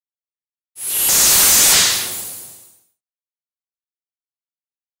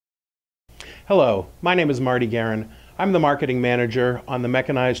Hello, my name is Marty Guerin. I'm the marketing manager on the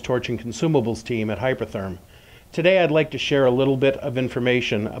mechanized torch and consumables team at Hypertherm. Today I'd like to share a little bit of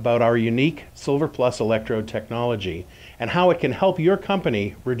information about our unique SilverPlus electrode technology and how it can help your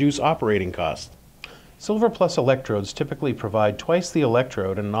company reduce operating costs. SilverPlus electrodes typically provide twice the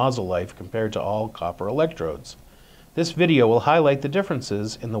electrode and nozzle life compared to all copper electrodes. This video will highlight the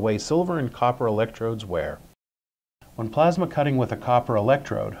differences in the way silver and copper electrodes wear. When plasma cutting with a copper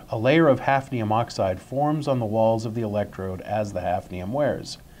electrode, a layer of hafnium oxide forms on the walls of the electrode as the hafnium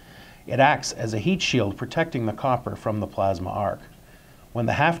wears. It acts as a heat shield protecting the copper from the plasma arc. When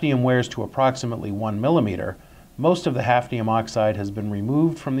the hafnium wears to approximately 1 millimeter, most of the hafnium oxide has been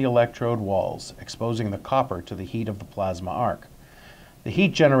removed from the electrode walls, exposing the copper to the heat of the plasma arc. The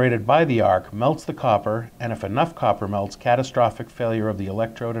heat generated by the arc melts the copper, and if enough copper melts, catastrophic failure of the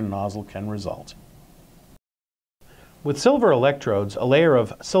electrode and nozzle can result. With silver electrodes, a layer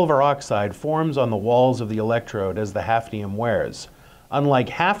of silver oxide forms on the walls of the electrode as the hafnium wears. Unlike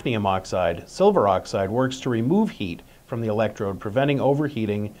hafnium oxide, silver oxide works to remove heat from the electrode, preventing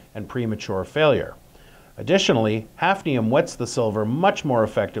overheating and premature failure. Additionally, hafnium wets the silver much more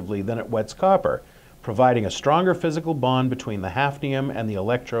effectively than it wets copper, providing a stronger physical bond between the hafnium and the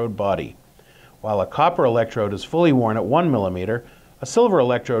electrode body. While a copper electrode is fully worn at 1 millimeter, a silver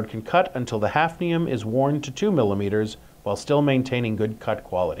electrode can cut until the hafnium is worn to 2 millimeters while still maintaining good cut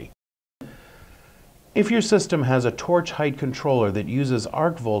quality. If your system has a torch height controller that uses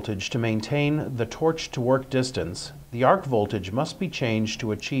arc voltage to maintain the torch to work distance, the arc voltage must be changed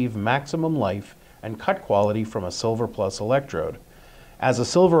to achieve maximum life and cut quality from a SilverPlus electrode. As a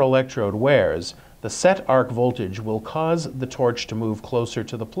silver electrode wears, the set arc voltage will cause the torch to move closer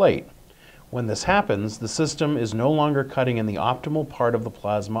to the plate. When this happens, the system is no longer cutting in the optimal part of the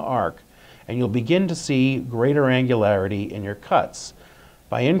plasma arc, and you'll begin to see greater angularity in your cuts.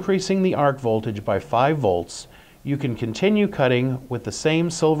 By increasing the arc voltage by 5 volts, you can continue cutting with the same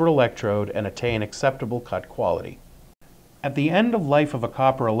silver electrode and attain acceptable cut quality. At the end of life of a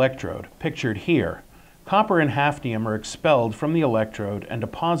copper electrode, pictured here, copper and hafnium are expelled from the electrode and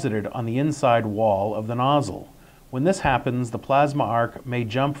deposited on the inside wall of the nozzle. When this happens, the plasma arc may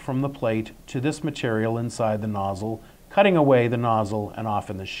jump from the plate to this material inside the nozzle, cutting away the nozzle and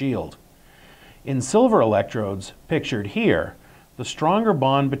often the shield. In silver electrodes, pictured here, the stronger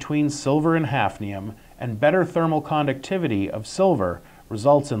bond between silver and hafnium and better thermal conductivity of silver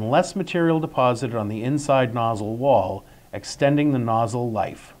results in less material deposited on the inside nozzle wall, extending the nozzle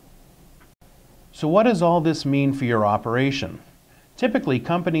life. So what does all this mean for your operation? Typically,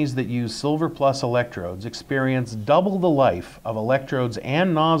 companies that use SilverPlus electrodes experience double the life of electrodes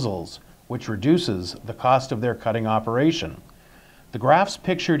and nozzles, which reduces the cost of their cutting operation. The graphs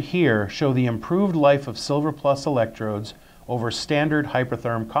pictured here show the improved life of SilverPlus electrodes over standard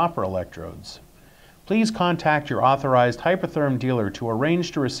Hypertherm copper electrodes. Please contact your authorized Hypertherm dealer to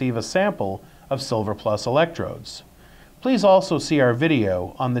arrange to receive a sample of SilverPlus electrodes. Please also see our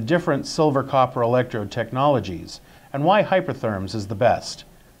video on the different silver-copper electrode technologies and why Hypertherm's is the best.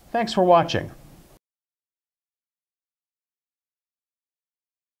 Thanks for watching.